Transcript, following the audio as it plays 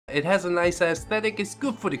It has a nice aesthetic, it's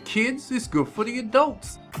good for the kids, it's good for the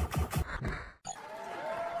adults.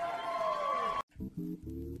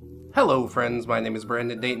 Hello friends, my name is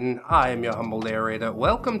Brandon Dayton, I am your humble narrator.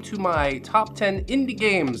 Welcome to my top 10 indie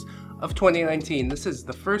games of 2019. This is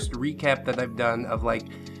the first recap that I've done of like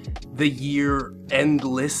the year end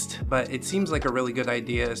list, but it seems like a really good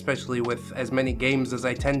idea, especially with as many games as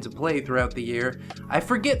I tend to play throughout the year. I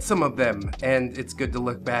forget some of them, and it's good to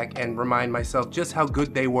look back and remind myself just how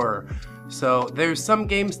good they were. So there's some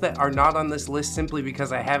games that are not on this list simply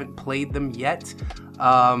because I haven't played them yet.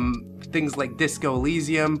 Things like Disco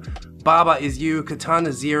Elysium, Baba Is You,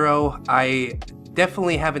 Katana Zero, I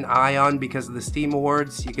definitely have an eye on because of the Steam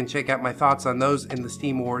Awards. You can check out my thoughts on those in the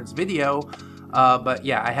Steam Awards video. But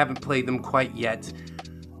yeah, I haven't played them quite yet.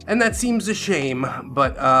 And that seems a shame,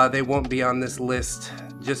 but they won't be on this list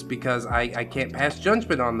just because I can't pass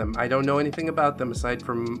judgment on them. I don't know anything about them aside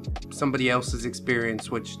from somebody else's experience,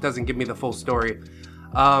 which doesn't give me the full story.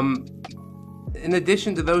 In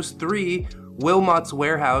addition to those three, Wilmot's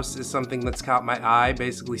Warehouse is something that's caught my eye,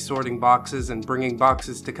 basically sorting boxes and bringing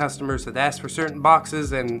boxes to customers that ask for certain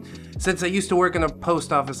boxes, and since I used to work in a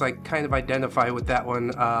post office, I kind of identify with that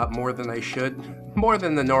one more than I should. More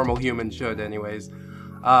than the normal human should anyways.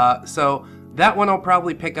 So that one I'll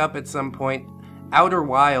probably pick up at some point. Outer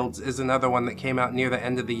Wilds is another one that came out near the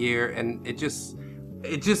end of the year, and it just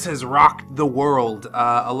has rocked the world.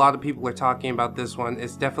 A lot of people are talking about this one.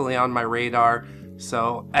 It's definitely on my radar.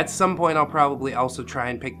 So at some point I'll probably also try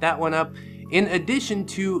and pick that one up, in addition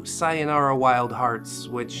to Sayonara Wild Hearts,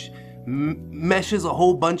 which meshes a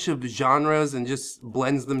whole bunch of genres and just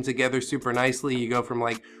blends them together super nicely. You go from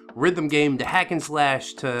like rhythm game to hack and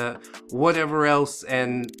slash to whatever else,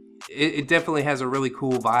 and it definitely has a really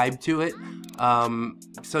cool vibe to it.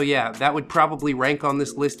 So yeah, that would probably rank on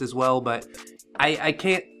this list as well, but I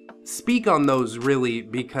can't speak on those really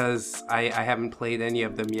because I haven't played any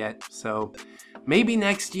of them yet. So maybe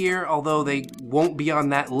next year, although they won't be on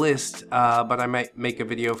that list, but I might make a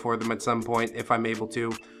video for them at some point if I'm able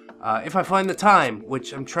to. If I find the time,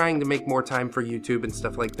 which I'm trying to make more time for YouTube and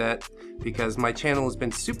stuff like that, because my channel has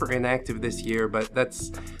been super inactive this year, but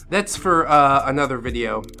that's for another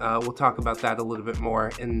video. We'll talk about that a little bit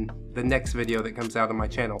more in the next video that comes out on my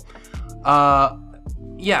channel.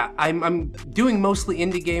 Yeah, I'm doing mostly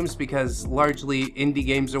indie games because largely indie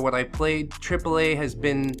games are what I played. AAA has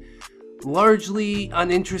been largely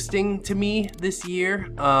uninteresting to me this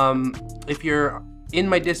year. If you're in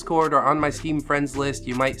my Discord or on my Steam friends list,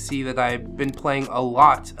 you might see that I've been playing a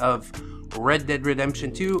lot of Red Dead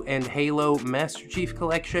Redemption 2 and Halo Master Chief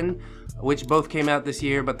Collection, which both came out this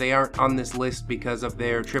year, but they aren't on this list because of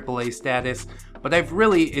their AAA status. But I've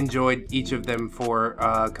really enjoyed each of them for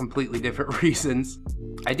completely different reasons.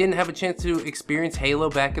 I didn't have a chance to experience Halo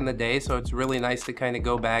back in the day, so it's really nice to kind of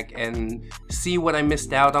go back and see what I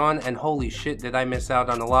missed out on, and holy shit did I miss out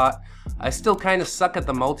on a lot. I still kind of suck at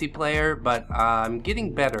the multiplayer, but I'm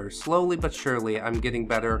getting better. Slowly but surely, I'm getting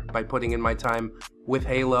better by putting in my time with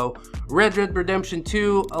Halo. Red Dead Redemption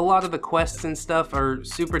 2, a lot of the quests and stuff are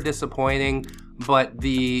super disappointing, but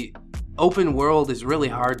the open world is really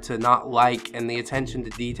hard to not like, and the attention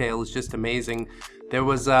to detail is just amazing. There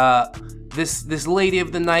was this lady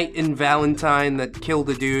of the night in Valentine that killed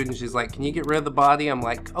a dude, and she's like, can you get rid of the body? I'm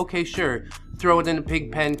like, okay, sure. Throw it in a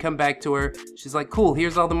pig pen, come back to her. She's like, cool,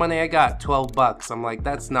 here's all the money I got, 12 bucks. I'm like,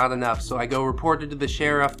 that's not enough. So I go report it to the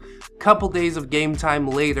sheriff. Couple days of game time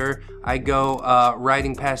later, I go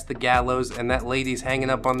riding past the gallows, and that lady's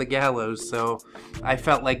hanging up on the gallows. So I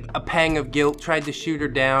felt like a pang of guilt, tried to shoot her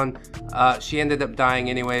down. She ended up dying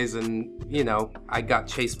anyways, and you know, I got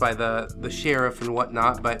chased by the sheriff and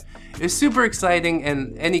whatnot, but it's super exciting,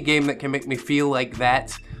 and any game that can make me feel like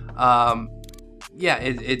that, yeah,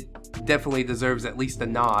 it definitely deserves at least a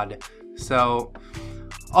nod. So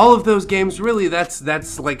all of those games, really,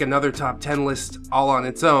 that's like another top 10 list all on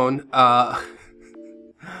its own.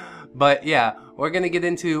 But yeah, we're gonna get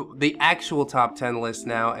into the actual top 10 list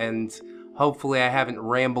now, and hopefully I haven't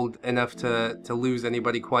rambled enough to lose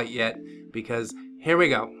anybody quite yet, because here we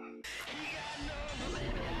go.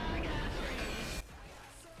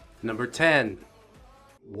 Number 10,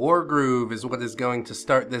 Wargroove is what is going to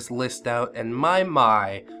start this list out, and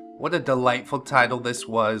my, what a delightful title this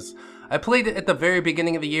was. I played it at the very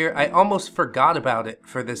beginning of the year. I almost forgot about it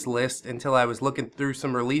for this list until I was looking through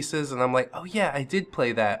some releases, and I'm like, oh yeah, I did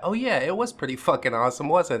play that. Oh yeah, it was pretty fucking awesome,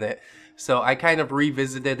 wasn't it? So I kind of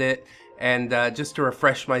revisited it, and just to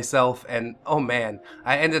refresh myself, and oh man,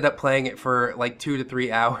 I ended up playing it for like 2 to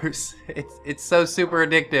 3 hours. It's so super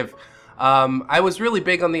addictive. I was really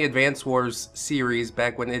big on the Advance Wars series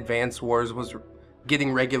back when Advance Wars was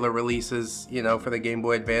getting regular releases, you know, for the Game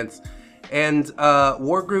Boy Advance. And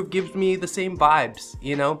Wargroove gives me the same vibes,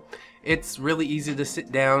 you know. It's really easy to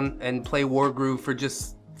sit down and play Wargroove for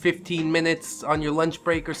just 15 minutes on your lunch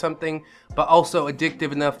break or something, but also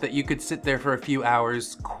addictive enough that you could sit there for a few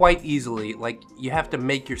hours quite easily. Like, you have to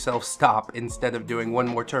make yourself stop instead of doing one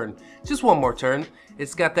more turn. Just one more turn.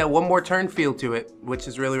 It's got that one more turn feel to it, which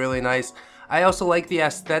is really, really nice. I also like the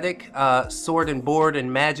aesthetic, sword and board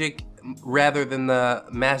and magic, rather than the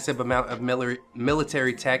massive amount of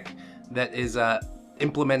military tech that is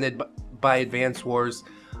implemented by Advance Wars.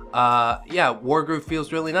 Yeah, Wargroove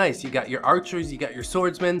feels really nice. You got your archers, you got your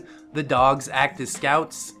swordsmen, the dogs act as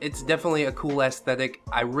scouts. It's definitely a cool aesthetic.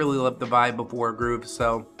 I really love the vibe of Wargroove,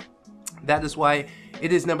 so that is why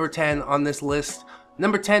it is number 10 on this list.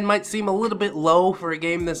 Number 10 might seem a little bit low for a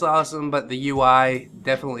game this awesome, but the UI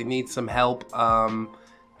definitely needs some help.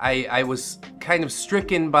 I was kind of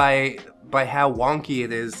stricken by how wonky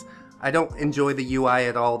it is. I don't enjoy the UI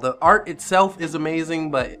at all. The art itself is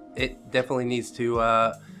amazing, but it definitely needs to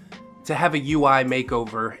have a UI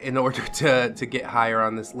makeover in order to get higher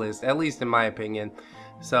on this list, at least in my opinion.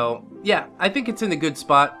 So yeah, I think it's in a good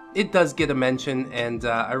spot. It does get a mention, and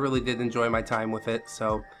I really did enjoy my time with it.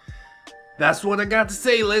 So that's what I got to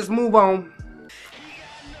say. Let's move on.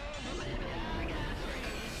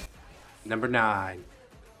 Number 9.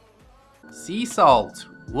 Sea Salt.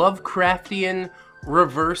 Lovecraftian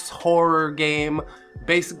reverse horror game,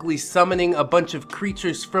 basically summoning a bunch of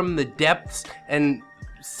creatures from the depths and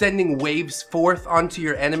sending waves forth onto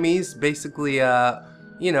your enemies. Basically,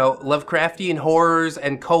 you know, Lovecraftian horrors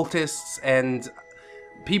and cultists, and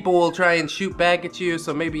people will try and shoot back at you,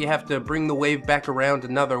 so maybe you have to bring the wave back around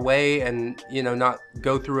another way and, you know, not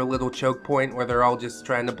go through a little choke point where they're all just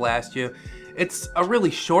trying to blast you. It's a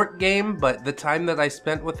really short game, but the time that I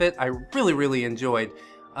spent with it, I really, really enjoyed.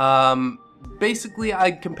 Basically,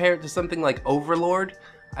 I'd compare it to something like Overlord.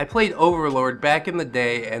 I played Overlord back in the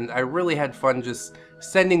day, and I really had fun just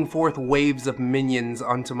sending forth waves of minions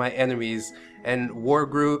onto my enemies, and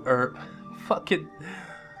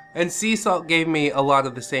and Sea Salt gave me a lot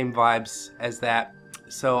of the same vibes as that.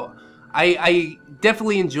 So I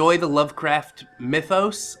definitely enjoy the Lovecraft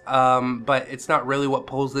mythos, but it's not really what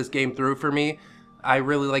pulls this game through for me. I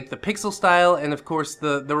really like the pixel style, and of course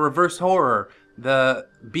the reverse horror. The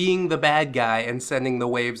being the bad guy and sending the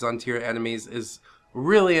waves onto your enemies is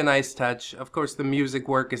really a nice touch. Of course, the music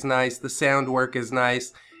work is nice, the sound work is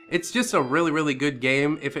nice. It's just a really, really good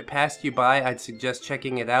game. If it passed you by, I'd suggest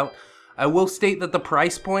checking it out. I will state that the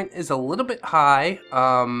price point is a little bit high,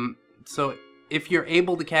 so if you're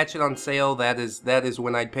able to catch it on sale, that is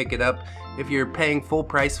when I'd pick it up. If you're paying full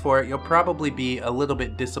price for it, you'll probably be a little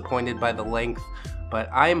bit disappointed by the length. But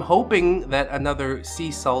I'm hoping that another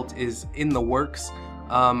Sea Salt is in the works.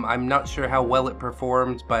 I'm not sure how well it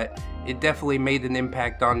performed, but it definitely made an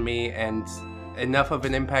impact on me, and enough of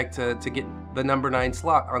an impact to get the number 9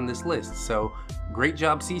 slot on this list. So great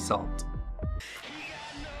job, Sea Salt.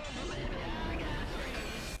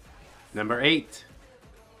 Number 8.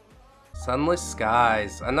 Sunless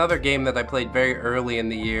Skies. Another game that I played very early in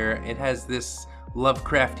the year. It has this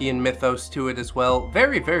Lovecraftian mythos to it as well.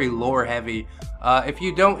 Very, very lore heavy. If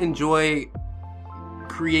you don't enjoy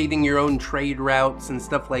creating your own trade routes and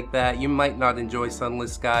stuff like that, you might not enjoy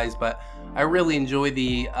Sunless Skies, but I really enjoy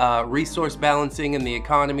the resource balancing and the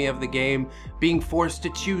economy of the game, being forced to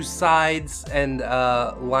choose sides and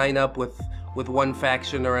line up with one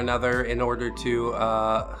faction or another in order to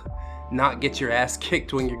not get your ass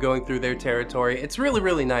kicked when you're going through their territory. It's really,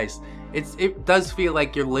 really nice. It does feel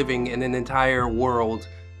like you're living in an entire world.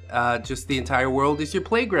 Just the entire world is your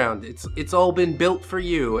playground. It's all been built for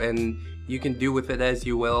you, and you can do with it as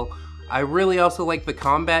you will. I really also like the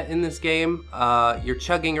combat in this game. You're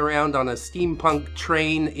chugging around on a steampunk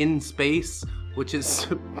train in space, which is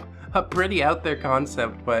a pretty out there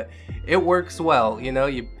concept, but it works well. You know,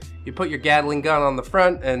 you put your Gatling gun on the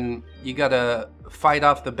front, and you gotta fight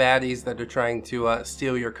off the baddies that are trying to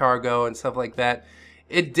steal your cargo and stuff like that.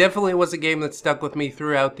 It definitely was a game that stuck with me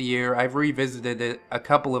throughout the year. I've revisited it a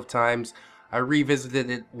couple of times. I revisited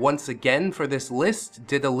it once again for this list,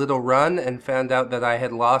 did a little run, and found out that I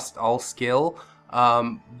had lost all skill.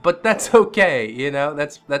 But that's okay, you know.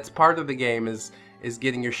 That's part of the game, is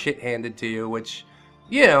getting your shit handed to you, which,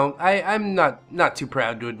 you know, I'm not too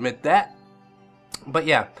proud to admit that. But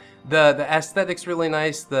yeah, the aesthetic's really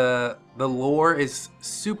nice. The lore is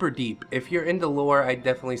super deep. If you're into lore, I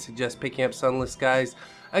definitely suggest picking up Sunless Skies.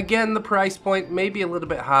 Again, the price point may be a little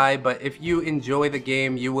bit high, but if you enjoy the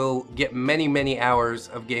game, you will get many, many hours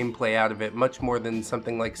of gameplay out of it, much more than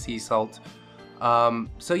something like Sea Salt.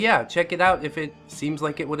 So yeah, check it out if it seems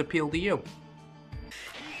like it would appeal to you.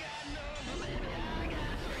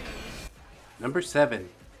 Number 7.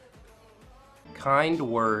 Kind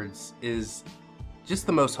words is just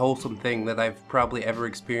the most wholesome thing that I've probably ever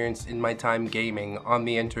experienced in my time gaming on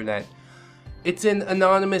the internet. It's an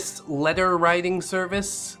anonymous letter writing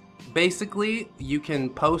service. Basically, you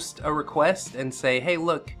can post a request and say, hey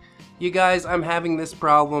look, you guys, I'm having this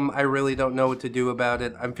problem, I really don't know what to do about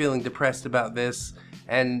it, I'm feeling depressed about this,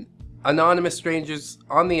 and anonymous strangers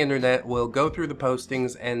on the internet will go through the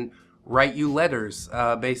postings and write you letters,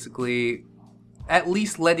 basically at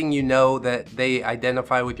least letting you know that they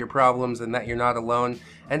identify with your problems and that you're not alone.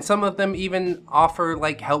 And some of them even offer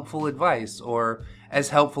like helpful advice, or as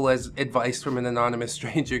helpful as advice from an anonymous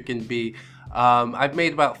stranger can be. I've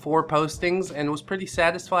made about 4 postings and was pretty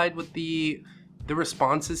satisfied with the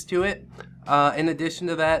responses to it. In addition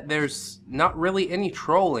to that, there's not really any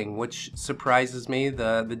trolling, which surprises me.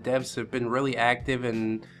 The devs have been really active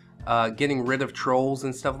in getting rid of trolls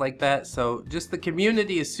and stuff like that. So just the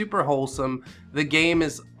community is super wholesome. The game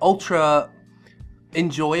is ultra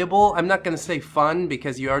enjoyable. I'm not going to say fun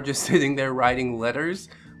because you are just sitting there writing letters,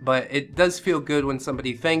 but it does feel good when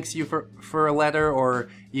somebody thanks you for a letter, or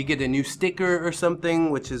you get a new sticker or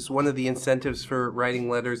something, which is one of the incentives for writing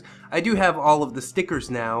letters. I do have all of the stickers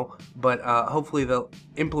now, but hopefully they'll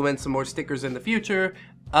implement some more stickers in the future.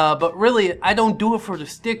 But really, I don't do it for the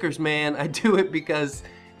stickers, man. I do it because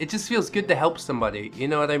it just feels good to help somebody. You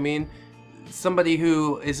know what I mean? Somebody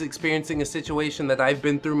who is experiencing a situation that I've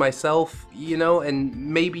been through myself, you know, and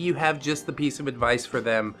maybe you have just the piece of advice for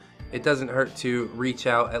them. It doesn't hurt to reach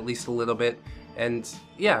out at least a little bit, and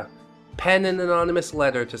yeah, pen an anonymous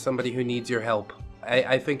letter to somebody who needs your help.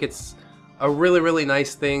 I think it's a really, really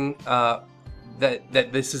nice thing that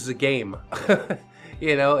this is a game.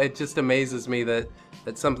 You know, it just amazes me that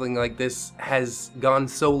something like this has gone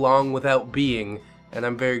so long without being, and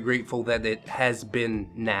I'm very grateful that it has been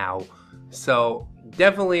now. So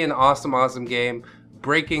definitely an awesome, awesome game.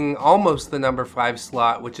 Breaking almost the number 5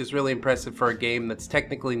 slot, which is really impressive for a game that's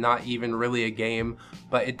technically not even really a game,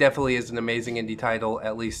 but it definitely is an amazing indie title,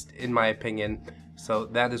 at least in my opinion. So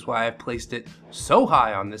that is why I've placed it so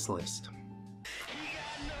high on this list.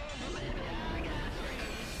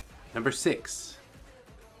 Number 6.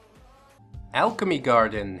 Alchemy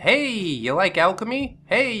Garden. Hey, you like alchemy?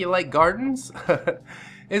 Hey, you like gardens?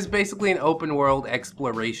 It's basically an open world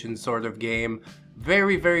exploration sort of game.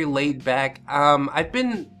 Very, very laid back. I've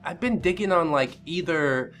been digging on like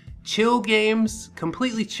either chill games,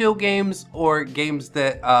 completely chill games, or games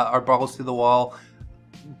that are balls to the wall.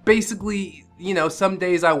 Basically, you know, some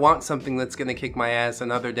days I want something that's gonna kick my ass,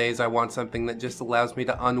 and other days I want something that just allows me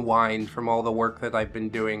to unwind from all the work that I've been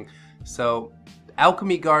doing. So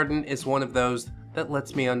Alchemy Garden is one of those that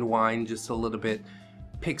lets me unwind just a little bit.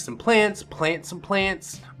 Pick some plants, plant some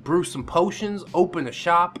plants, brew some potions, open a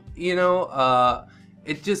shop, you know.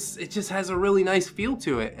 It just has a really nice feel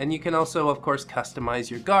to it, and you can also, of course, customize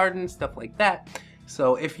your garden, stuff like that.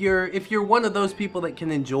 So if you're one of those people that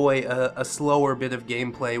can enjoy a slower bit of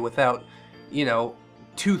gameplay without, you know,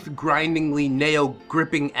 tooth-grindingly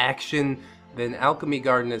nail-gripping action, then Alchemy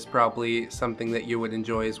Garden is probably something that you would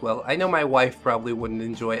enjoy as well. I know my wife probably wouldn't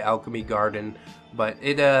enjoy Alchemy Garden, but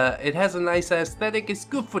it has a nice aesthetic. It's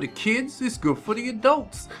good for the kids. It's good for the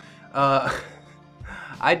adults.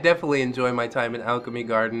 I definitely enjoy my time in Alchemy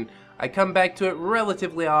Garden. I come back to it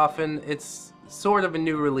relatively often. It's sort of a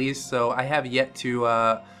new release, so I have yet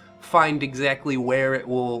to find exactly where it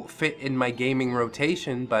will fit in my gaming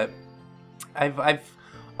rotation, but I've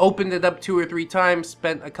opened it up 2 or 3 times,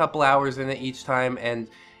 spent a couple hours in it each time, and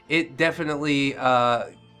it definitely,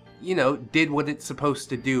 you know, did what it's supposed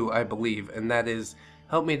to do, I believe, and that is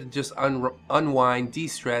help me to just unwind,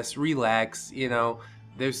 de-stress, relax. You know,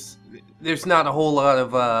 there's not a whole lot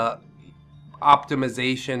of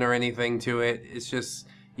optimization or anything to it. It's just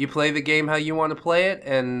you play the game how you want to play it,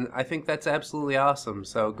 and I think that's absolutely awesome.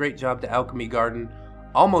 So great job to Alchemy Garden,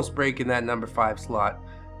 almost breaking that number 5 slot.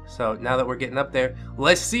 So now that we're getting up there,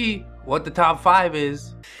 let's see what the top 5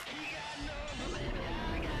 is.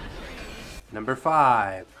 Number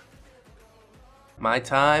 5. My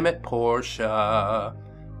time at Porsche.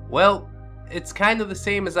 Well, it's kind of the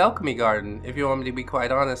same as Alchemy Garden, if you want me to be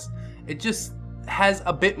quite honest. It just has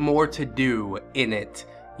a bit more to do in it.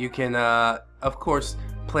 You can, of course,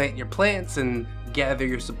 plant your plants and gather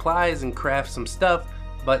your supplies and craft some stuff,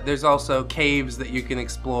 but there's also caves that you can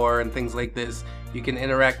explore and things like this. You can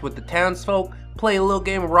interact with the townsfolk, play a little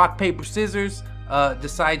game of rock, paper, scissors,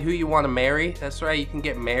 decide who you want to marry. That's right, you can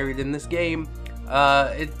get married in this game.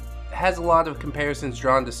 It has a lot of comparisons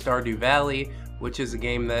drawn to Stardew Valley, which is a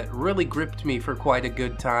game that really gripped me for quite a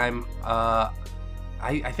good time.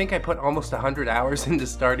 I think I put almost 100 hours into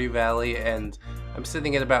Stardew Valley, and I'm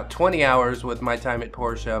sitting at about 20 hours with my time at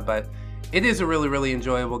Porsche, but it is a really, really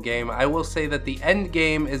enjoyable game. I will say that the end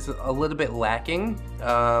game is a little bit lacking.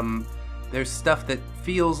 There's stuff that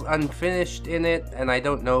feels unfinished in it, and I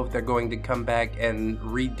don't know if they're going to come back and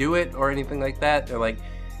redo it or anything like that. They're like,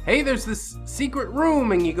 hey, there's this secret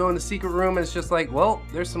room, and you go in the secret room, and it's just like, well,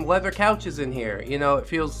 there's some leather couches in here. You know, it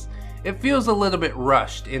feels a little bit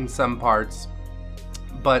rushed in some parts.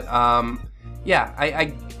 But yeah,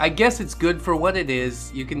 I guess it's good for what it is.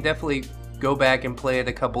 You can definitely go back and play it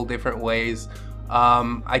a couple different ways.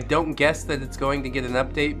 I don't guess that it's going to get an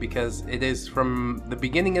update because it is from the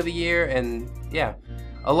beginning of the year, and yeah,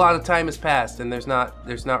 a lot of time has passed, and there's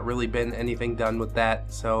not really been anything done with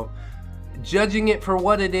that. So judging it for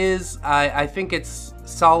what it is, I think it's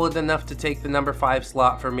solid enough to take the number 5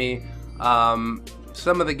 slot for me.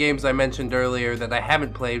 Some of the games I mentioned earlier that I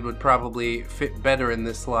haven't played would probably fit better in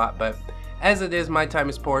this slot, but as it is, my time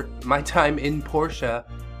in Porsche.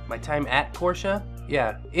 My time at Porsche?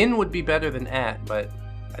 Yeah, in would be better than at, but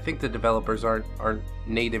I think the developers aren't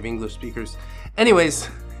native English speakers. Anyways,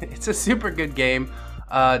 it's a super good game,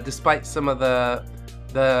 despite some of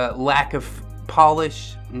the lack of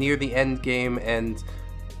polish near the end game, and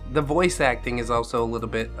the voice acting is also a little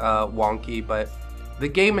bit wonky, but the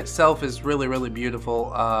game itself is really, really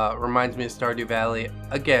beautiful. Reminds me of Stardew Valley.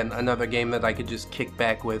 Again, another game that I could just kick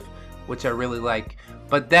back with, which I really like.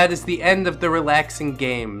 But that is the end of the relaxing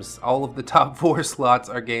games. All of the top 4 slots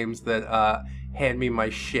are games that hand me my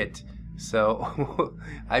shit. So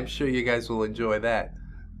I'm sure you guys will enjoy that.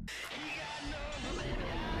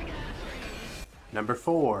 Number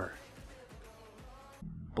 4.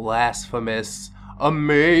 Blasphemous,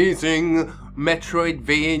 amazing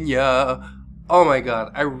Metroidvania. Oh my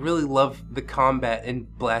god, I really love the combat in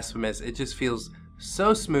Blasphemous. It just feels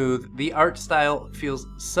so smooth. The art style feels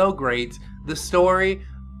so great. The story,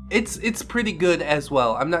 it's pretty good as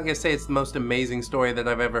well. I'm not gonna say it's the most amazing story that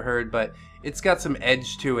I've ever heard, but it's got some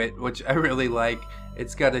edge to it, which I really like.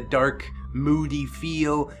 It's got a dark, moody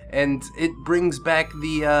feel, and it brings back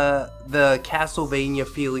the Castlevania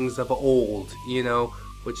feelings of old, you know,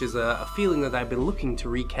 which is a feeling that I've been looking to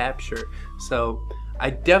recapture. So I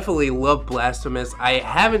definitely love Blasphemous. I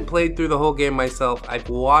haven't played through the whole game myself. I've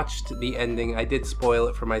watched the ending. I did spoil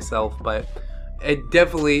it for myself, but it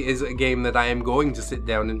definitely is a game that I am going to sit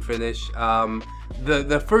down and finish.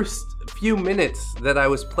 The first few minutes that I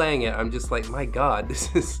was playing it, I'm just like, my god, this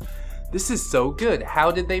is so good. How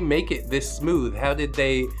did they make it this smooth? How did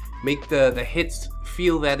they make the hits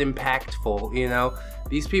feel that impactful, you know?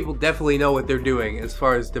 These people definitely know what they're doing as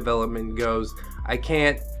far as development goes. I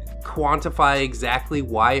can't quantify exactly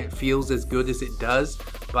why it feels as good as it does,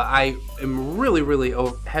 but I am really, really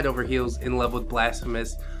head over heels in love with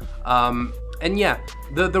Blasphemous. And yeah,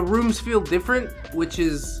 the rooms feel different, which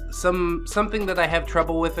is something that I have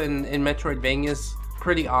trouble with in Metroidvanias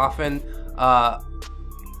pretty often.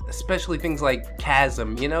 Especially things like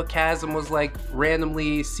Chasm. You know, Chasm was like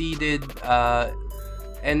randomly seeded,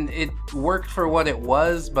 and it worked for what it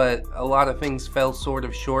was, but a lot of things fell sort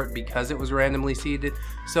of short because it was randomly seeded.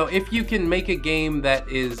 So if you can make a game that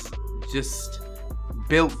is just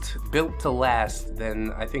built to last,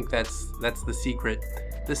 then I think that's the secret.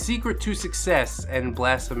 The secret to success, and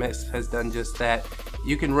Blasphemous has done just that.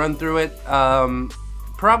 You can run through it,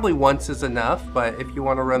 probably once is enough, but if you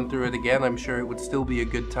want to run through it again, I'm sure it would still be a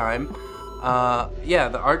good time. Yeah,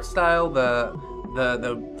 the art style,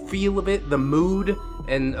 the feel of it, the mood,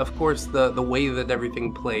 and of course the way that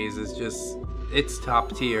everything plays is just, it's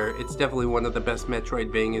top tier. It's definitely one of the best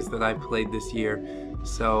Metroidvanias that I've played this year.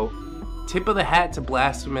 So tip of the hat to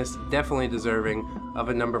Blasphemous, definitely deserving of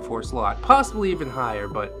a number 4 slot, possibly even higher,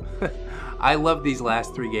 but I love these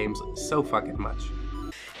last 3 games so fucking much.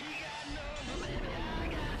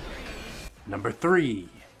 Number 3.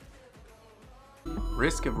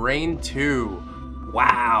 Risk of Rain 2.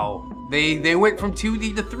 Wow. They went from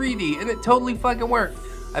 2D to 3D, and it totally fucking worked.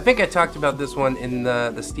 I think I talked about this one in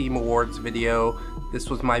the Steam Awards video. This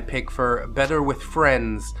was my pick for Better with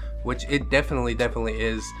Friends, which it definitely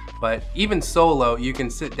is. But even solo, you can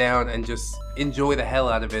sit down and just enjoy the hell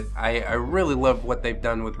out of it. I really love what they've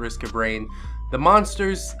done with Risk of Rain. The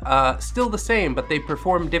monsters, still the same, but they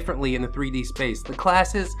perform differently in a 3D space. The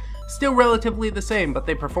classes, still relatively the same, but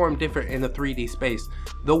they perform different in a 3D space.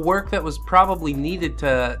 The work that was probably needed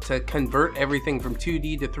to convert everything from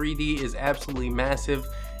 2D to 3D is absolutely massive,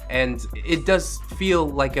 and it does feel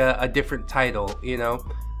like a different title, you know?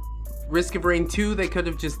 Risk of Rain 2, they could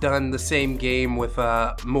have just done the same game with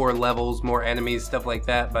more levels, more enemies, stuff like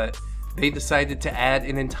that, but they decided to add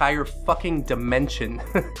an entire fucking dimension,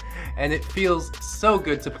 and it feels so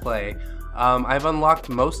good to play. I've unlocked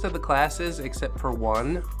most of the classes except for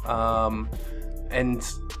one, and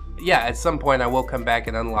yeah, at some point I will come back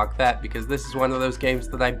and unlock that, because this is one of those games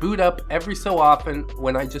that I boot up every so often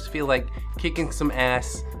when I just feel like kicking some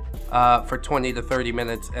ass for 20 to 30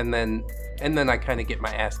 minutes, and then I kind of get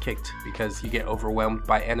my ass kicked because you get overwhelmed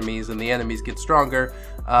by enemies and the enemies get stronger.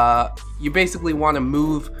 You basically want to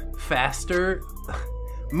move faster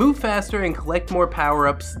and collect more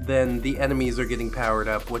power-ups than the enemies are getting powered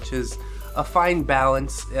up, which is a fine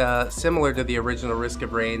balance, similar to the original Risk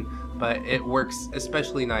of Rain, but it works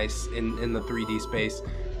especially nice in the 3D space.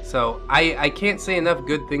 So I can't say enough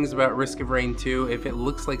good things about Risk of Rain 2. If it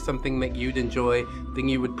looks like something that you'd enjoy, then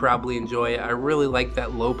you would probably enjoy it. I really like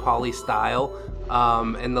that low poly style,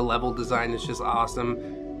 and the level design is just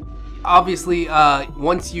awesome. Obviously,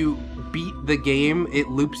 once you beat the game, it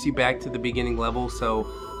loops you back to the beginning level, so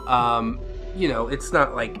you know, it's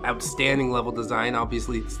not like outstanding level design.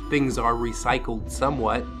 Obviously, things are recycled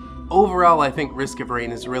somewhat. Overall, I think Risk of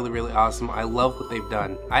Rain is really, really awesome. I love what they've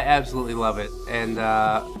done. I absolutely love it, and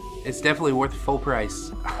it's definitely worth full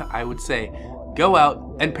price. I would say go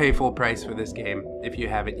out and pay full price for this game if you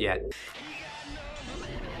haven't yet.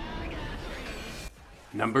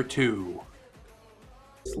 Number 2.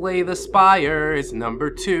 Slay the Spire is number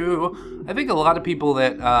 2. I think a lot of people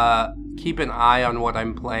that keep an eye on what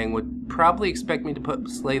I'm playing would probably expect me to put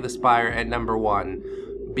Slay the Spire at number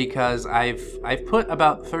 1, because I've put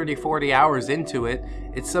about 30-40 hours into it.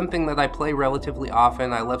 It's something that I play relatively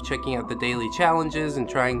often. I love checking out the daily challenges and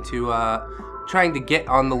trying to get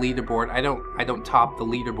on the leaderboard. I don't top the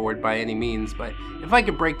leaderboard by any means, but if I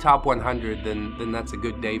could break top 100, then that's a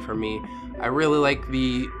good day for me. I really like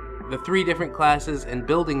the 3 different classes and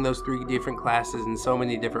building those 3 different classes in so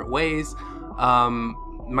many different ways.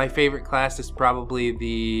 My favorite class is probably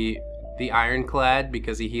the Ironclad,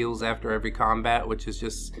 because he heals after every combat, which is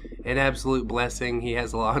just an absolute blessing. He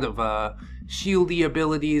has a lot of shieldy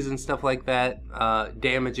abilities and stuff like that,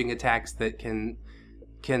 damaging attacks that can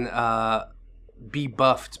be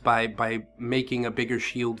buffed by making a bigger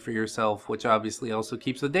shield for yourself, which obviously also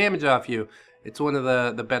keeps the damage off you. It's one of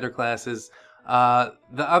the better classes. The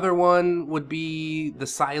other one would be the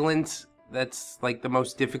Silent. That's like the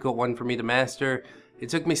most difficult one for me to master. It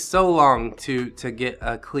took me so long to get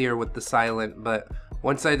clear with the Silent, but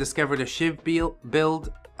once I discovered a Shiv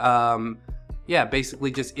build, yeah, basically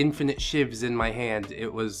just infinite Shivs in my hand,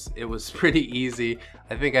 it was pretty easy.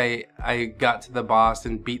 I think I got to the boss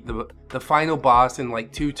and beat the final boss in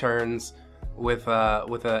like 2 turns with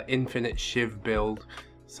a infinite Shiv build.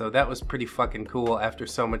 So that was pretty fucking cool after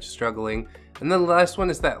so much struggling. And then the last one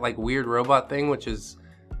is that like weird robot thing, which is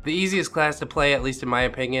the easiest class to play, at least in my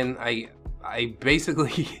opinion. I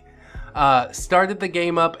basically started the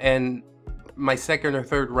game up, and my second or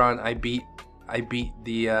third run, I beat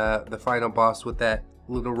the final boss with that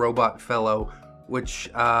little robot fellow, which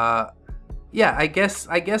yeah, I guess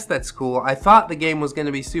that's cool. I thought the game was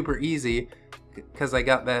gonna be super easy, because I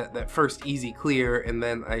got that first easy clear, and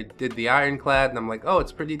then I did the Ironclad, and I'm like, oh,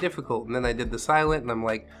 it's pretty difficult. And then I did the Silent, and I'm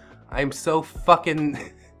like, I'm so fucking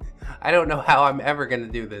I don't know how I'm ever gonna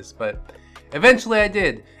do this, but eventually I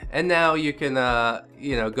did. And now you can,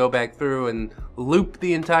 you know, go back through and loop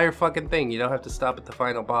the entire fucking thing. You don't have to stop at the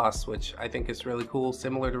final boss, which I think is really cool,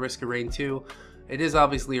 similar to Risk of Rain 2. It is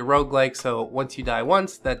obviously a roguelike, so once you die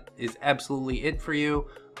once, that is absolutely it for you.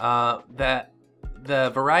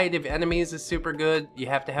 The variety of enemies is super good. You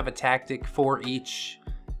have to have a tactic for each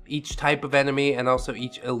type of enemy, and also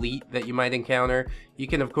each elite that you might encounter. You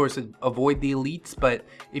can of course avoid the elites, but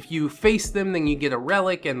if you face them, then you get a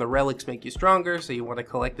relic, and the relics make you stronger, so you want to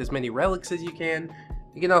collect as many relics as you can.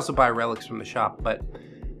 You can also buy relics from the shop, but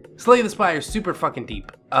Slay the Spire is super fucking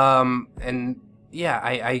deep. And yeah,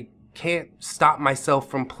 I can't stop myself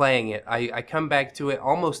from playing it. I come back to it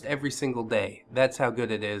almost every single day. That's how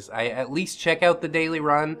good it is. I at least check out the daily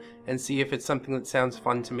run and see if it's something that sounds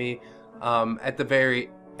fun to me. At the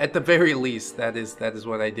very least, that is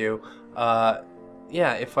what I do.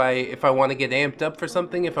 Yeah, if I want to get amped up for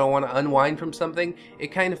something, if I want to unwind from something, it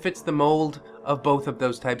kind of fits the mold of both of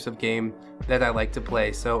those types of game that I like to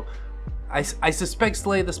play. So I suspect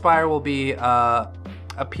Slay the Spire will be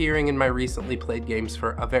appearing in my recently played games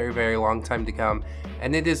for a very, very long time to come,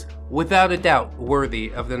 and it is without a doubt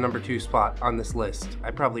worthy of the number 2 spot on this list.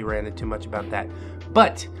 I probably ranted too much about that.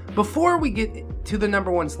 But before we get to the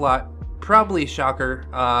number 1 slot, probably a shocker,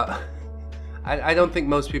 I don't think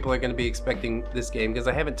most people are going to be expecting this game, because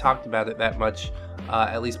I haven't talked about it that much,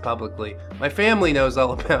 at least publicly. My family knows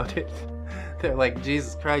all about it. They're like,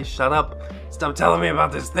 Jesus Christ, shut up. Stop telling me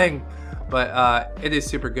about this thing. But it is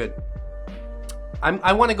super good.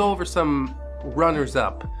 I want to go over some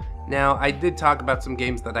runners-up. Now, I did talk about some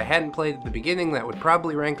games that I hadn't played at the beginning that would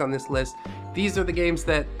probably rank on this list. These are the games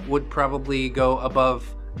that would probably go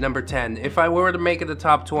above number 10 if I were to make it a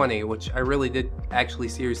top 20, which I really did actually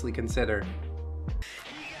seriously consider.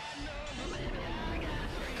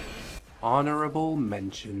 Honorable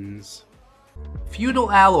mentions. Feudal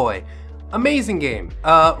Alloy. Amazing game.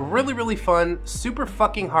 Really fun. Super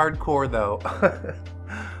fucking hardcore though.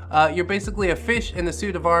 You're basically a fish in a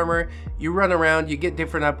suit of armor. You run around, you get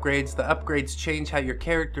different upgrades. The upgrades change how your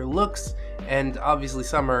character looks, and obviously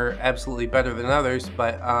some are absolutely better than others,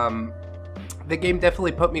 but the game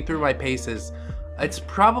definitely put me through my paces. It's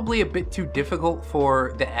probably a bit too difficult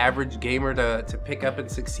for the average gamer to pick up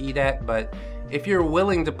and succeed at, but if you're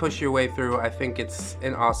willing to push your way through, I think it's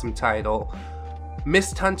an awesome title.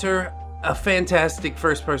 Mist Hunter, a fantastic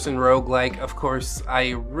first-person roguelike. Of course,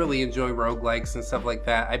 I really enjoy roguelikes and stuff like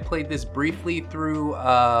that. I played this briefly through,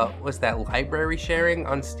 what's that, library sharing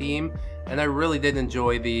on Steam, and I really did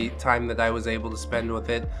enjoy the time that I was able to spend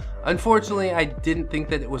with it. Unfortunately, I didn't think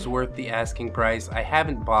that it was worth the asking price. I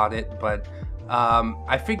haven't bought it, but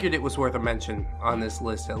I figured it was worth a mention on this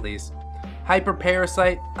list at least. Hyper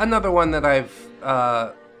Parasite, another one that I've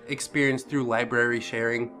experienced through library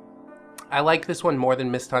sharing. I like this one more than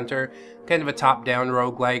Mist Hunter. Kind of a top-down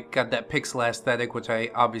roguelike, got that pixel aesthetic, which I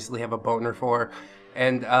obviously have a boner for.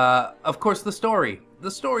 And, of course, the story. The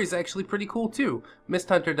story's actually pretty cool, too. Mist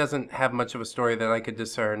Hunter doesn't have much of a story that I could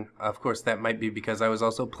discern. Of course, that might be because I was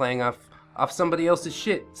also playing off somebody else's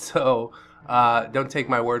shit, so don't take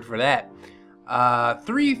my word for that.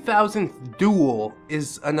 3000th Duel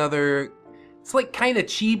is another... It's like kind of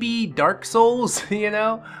chibi Dark Souls, you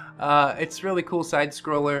know? It's really cool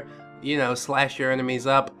side-scroller. You know, slash your enemies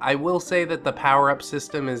up. I will say that the power-up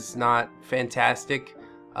system is not fantastic.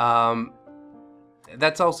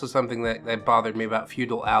 That's also something that bothered me about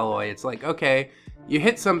Feudal Alloy. It's like, okay, you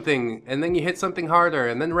hit something, and then you hit something harder,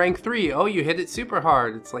 and then rank 3, oh, you hit it super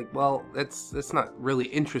hard. It's like, well, that's not really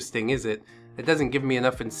interesting, is it? It doesn't give me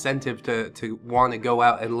enough incentive to want to go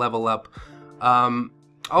out and level up.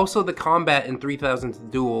 Also, the combat in 3000th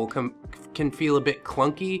Duel can feel a bit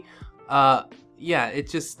clunky. Yeah, it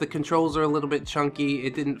just, the controls are a little bit chunky.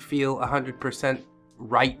 It didn't feel 100%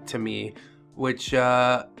 right to me, which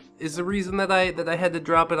is the reason that I had to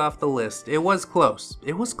drop it off the list. It was close.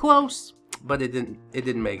 It was close, but it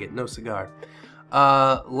didn't make it. No cigar.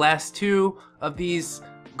 Last two of these,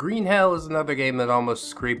 Green Hell is another game that almost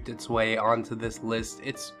scraped its way onto this list.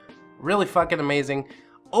 It's really fucking amazing.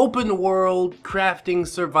 Open world, crafting,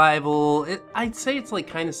 survival. I'd say it's like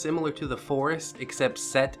kind of similar to The Forest, except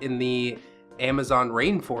set in the Amazon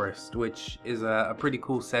rainforest, which is a pretty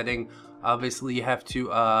cool setting. Obviously, you have to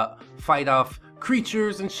fight off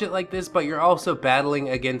creatures and shit like this, but you're also battling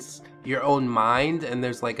against your own mind, and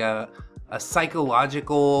there's like a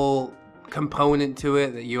psychological component to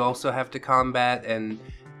it that you also have to combat, and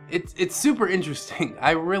it's super interesting.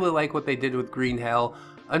 I really like what they did with Green Hell.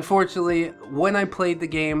 Unfortunately, when I played the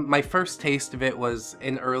game, my first taste of it was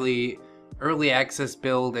an early access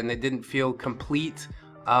build, and it didn't feel complete.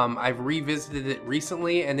 I've revisited it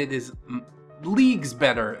recently, and it is leagues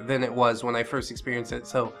better than it was when I first experienced it,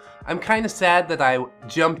 so I'm kind of sad that I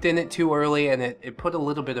jumped in it too early, and it put a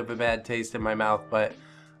little bit of a bad taste in my mouth, but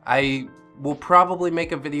I will probably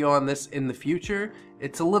make a video on this in the future.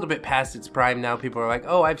 It's a little bit past its prime now. People are like,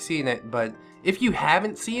 oh, I've seen it, but if you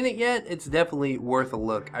haven't seen it yet, it's definitely worth a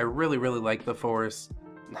look. I really like The Forest.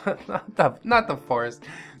 not the Forest.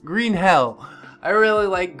 Green Hell. I really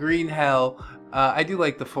like Green Hell. I do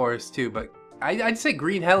like The Forest too, but I'd say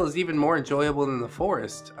Green Hell is even more enjoyable than The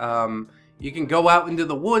Forest. You can go out into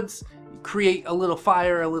the woods, create a little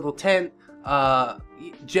fire, a little tent,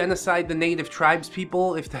 genocide the native tribes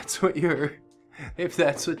people if that's what you're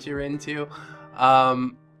into.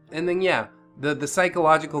 And then yeah, the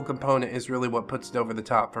psychological component is really what puts it over the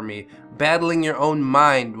top for me. Battling your own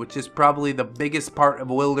mind, which is probably the biggest part of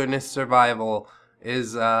wilderness survival,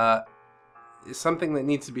 is something that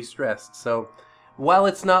needs to be stressed. So while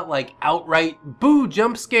it's not like outright boo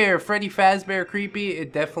jump scare Freddy Fazbear creepy,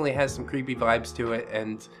 it definitely has some creepy vibes to it,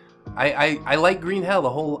 and I like Green Hell a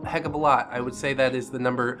whole heck of a lot. I would say that is the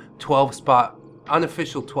number 12 spot,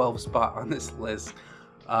 unofficial 12 spot on this list.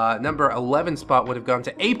 Number 11 spot would have gone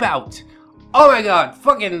to Ape Out. Oh my god,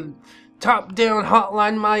 fucking top-down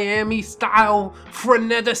Hotline Miami style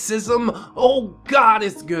freneticism. Oh god,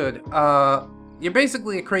 it's good. You're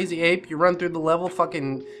basically a crazy ape. You run through the level,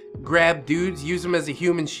 fucking grab dudes, use them as a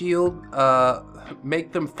human shield,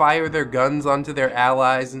 make them fire their guns onto their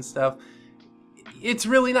allies and stuff. It's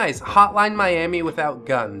really nice. Hotline Miami without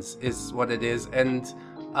guns is what it is, and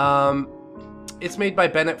it's made by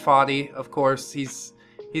Bennett Foddy, of course. He's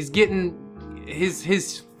he's getting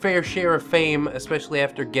his fair share of fame, especially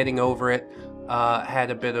after Getting Over It.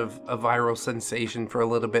 Had a bit of a viral sensation for a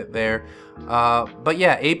little bit there. But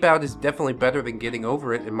yeah, Ape Out is definitely better than Getting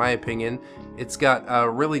Over It, in my opinion. It's got a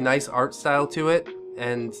really nice art style to it,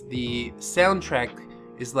 and the soundtrack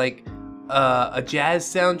is like a jazz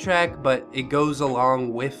soundtrack, but it goes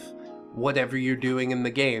along with whatever you're doing in the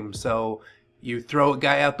game. So you throw a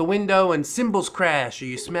guy out the window and cymbals crash, or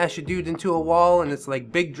you smash a dude into a wall and it's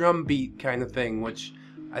like big drum beat kind of thing, which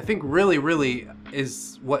I think really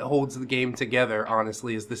is what holds the game together,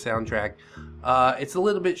 honestly, is the soundtrack. It's a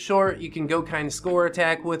little bit short. You can go kind of score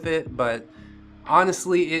attack with it, but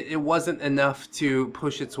honestly, it wasn't enough to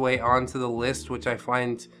push its way onto the list, which I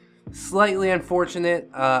find slightly unfortunate.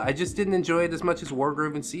 I just didn't enjoy it as much as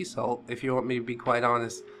Wargroove and Sea Salt, if you want me to be quite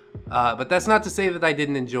honest. But that's not to say that I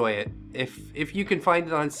didn't enjoy it. If you can find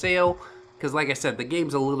it on sale, because like I said, the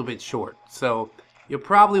game's a little bit short, so you'll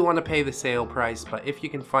probably want to pay the sale price, but if you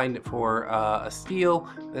can find it for a steal,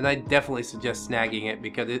 then I definitely suggest snagging it,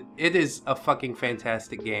 because it is a fucking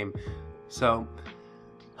fantastic game. So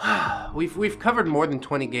we've covered more than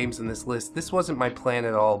 20 games in this list. This wasn't my plan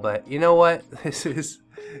at all, but you know what? This is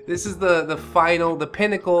the final, the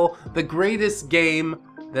pinnacle, the greatest game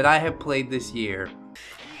that I have played this year.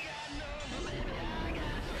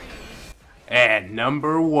 And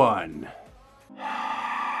number 1.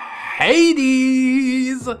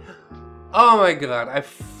 Hades! Oh my god, I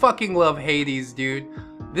fucking love Hades, dude.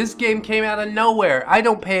 This game came out of nowhere. I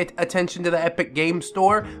don't pay attention to the Epic Game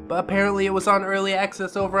Store, but apparently it was on early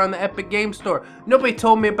access over on the Epic Game Store. Nobody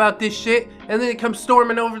told me about this shit, and then it comes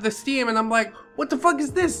storming over to Steam, and I'm like, what the fuck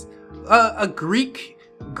is this? A Greek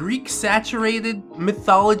saturated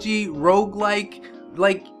mythology roguelike?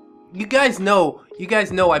 Like, you guys know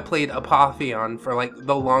I played Apotheon for like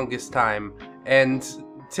the longest time, and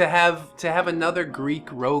to have another Greek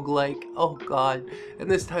roguelike, oh god, and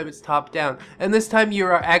this time it's top down, and this time you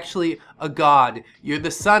are actually a god. You're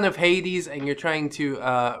the son of Hades, and you're trying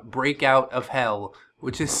to break out of hell,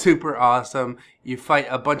 which is super awesome. You fight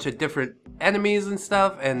a bunch of different enemies and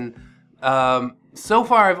stuff, and so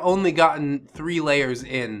far I've only gotten 3 layers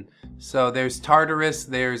in. So there's Tartarus,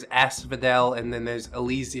 there's Asphodel, and then there's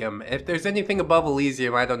Elysium. If there's anything above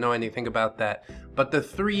Elysium, I don't know anything about that. But the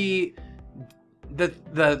three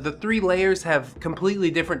layers have completely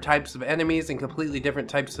different types of enemies and completely different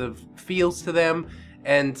types of feels to them.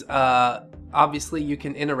 And obviously you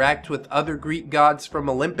can interact with other Greek gods from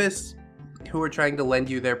Olympus who are trying to lend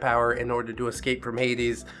you their power in order to escape from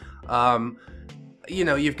Hades. You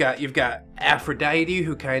know, you've got Aphrodite,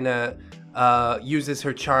 who kind of uses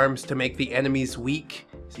her charms to make the enemies weak,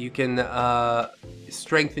 so you can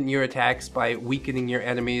strengthen your attacks by weakening your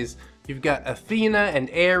enemies. You've got Athena and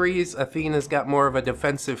Ares. Athena's got more of a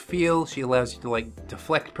defensive feel. She allows you to like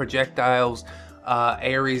deflect projectiles.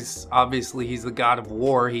 Ares, obviously, he's the god of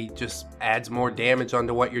war. He just adds more damage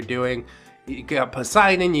onto what you're doing. You got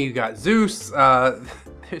Poseidon, you got Zeus.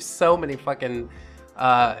 There's so many fucking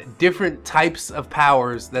different types of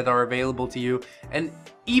powers that are available to you, and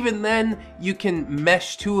even then you can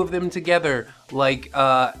mesh 2 of them together, like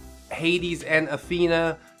Hades and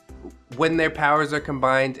Athena. When their powers are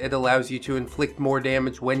combined, it allows you to inflict more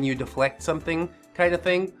damage when you deflect something, kind of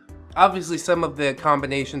thing. Obviously some of the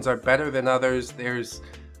combinations are better than others. There's,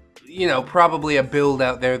 you know, probably a build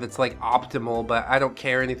out there that's like optimal, but I don't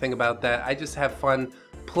care anything about that. I just have fun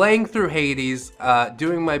playing through Hades,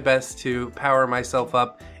 doing my best to power myself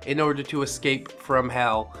up in order to escape from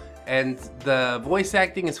hell. And the voice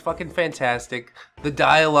acting is fucking fantastic. The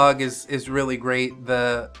dialogue is really great.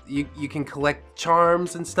 You can collect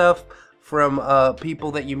charms and stuff from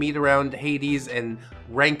people that you meet around Hades and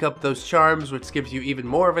rank up those charms, which gives you even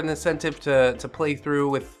more of an incentive to play through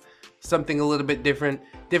with something a little bit different.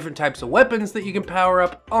 Different types of weapons that you can power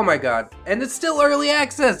up. Oh my god. And it's still early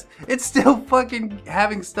access. It's still fucking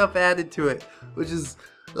having stuff added to it, which is,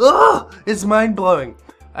 it's mind-blowing.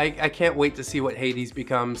 I can't wait to see what Hades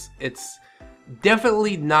becomes. It's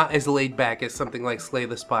definitely not as laid back as something like Slay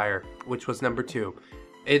the Spire, which was number 2.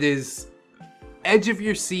 It is edge of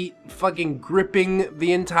your seat, fucking gripping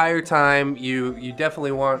the entire time. You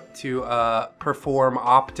definitely want to perform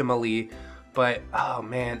optimally, but oh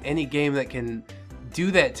man, any game that can do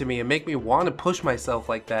that to me and make me want to push myself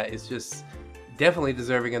like that is just definitely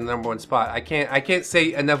deserving of the number 1 spot. I can't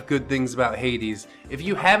say enough good things about Hades. If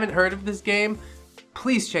you haven't heard of this game,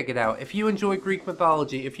 please check it out. If you enjoy Greek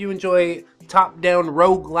mythology, if you enjoy top-down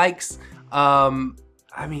roguelikes,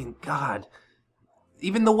 I mean, god,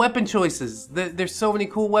 even the weapon choices, there's so many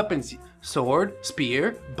cool weapons. Sword,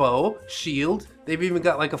 spear, bow, shield. They've even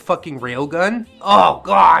got like a fucking railgun. Oh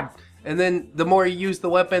god, And then the more you use the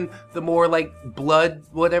weapon, the more like blood,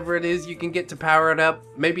 whatever it is, you can get to power it up.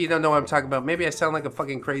 Maybe you don't know what I'm talking about. Maybe I sound like a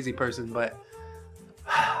fucking crazy person, but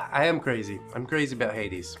I am crazy. I'm crazy about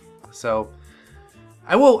Hades. So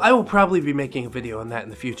I will probably be making a video on that in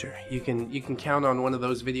the future. You can count on one of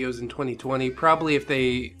those videos in 2020. Probably if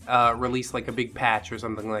they release like a big patch or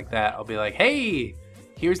something like that, I'll be like, hey,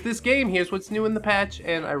 here's this game, here's what's new in the patch,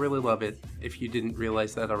 and I really love it, if you didn't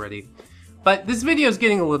realize that already. But this video is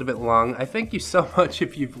getting a little bit long. I thank you so much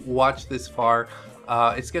if you've watched this far.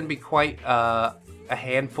 It's going to be quite a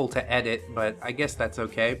handful to edit, but I guess that's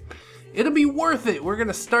okay. It'll be worth it. We're going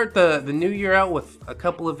to start the new year out with a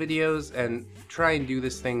couple of videos and try and do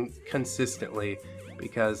this thing consistently,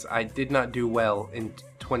 because I did not do well in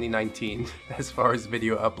 2019 as far as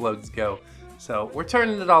video uploads go. So we're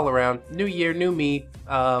turning it all around. New year, new me.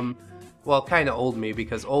 Well, kind of old me,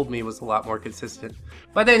 because old me was a lot more consistent.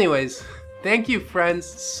 But anyways, thank you, friends,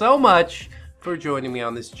 so much for joining me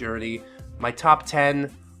on this journey. My top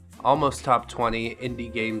 10, almost top 20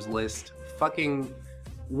 indie games list. Fucking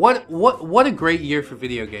what a great year for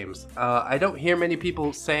video games. I don't hear many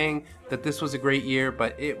people saying that this was a great year,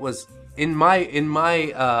 but it was, in my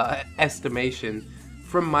estimation,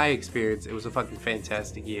 from my experience, it was a fucking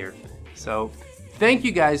fantastic year. So thank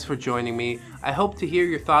you guys for joining me. I hope to hear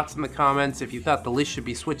your thoughts in the comments. If you thought the list should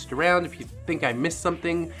be switched around, if you think I missed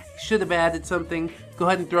something, should have added something, go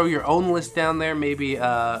ahead and throw your own list down there. Maybe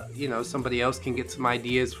you know, somebody else can get some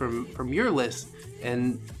ideas from your list,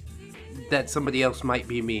 and that somebody else might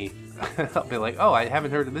be me. I'll be like, oh, I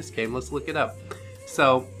haven't heard of this game, let's look it up.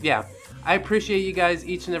 So yeah, I appreciate you guys,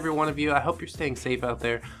 each and every one of you. I hope you're staying safe out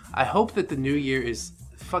there. I hope that the new year is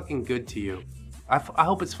fucking good to you. I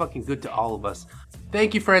hope it's fucking good to all of us.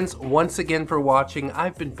 Thank you, friends, once again for watching.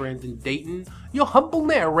 I've been Brandon Dayton, your humble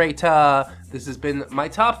narrator. This has been my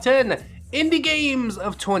top 10 indie games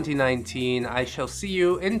of 2019. I shall see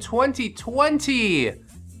you in 2020.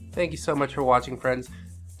 Thank you so much for watching, friends.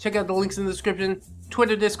 Check out the links in the description.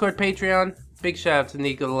 Twitter, Discord, Patreon. Big shout out to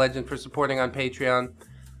Nico the Legend for supporting on Patreon.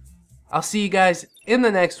 I'll see you guys in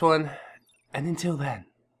the next one. And until then,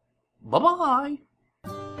 bye-bye.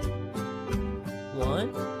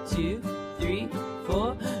 1, 2, 3,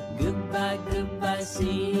 4. Goodbye, goodbye,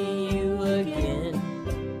 see you again.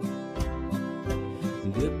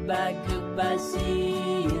 Goodbye, goodbye,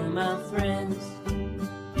 see you, my friends.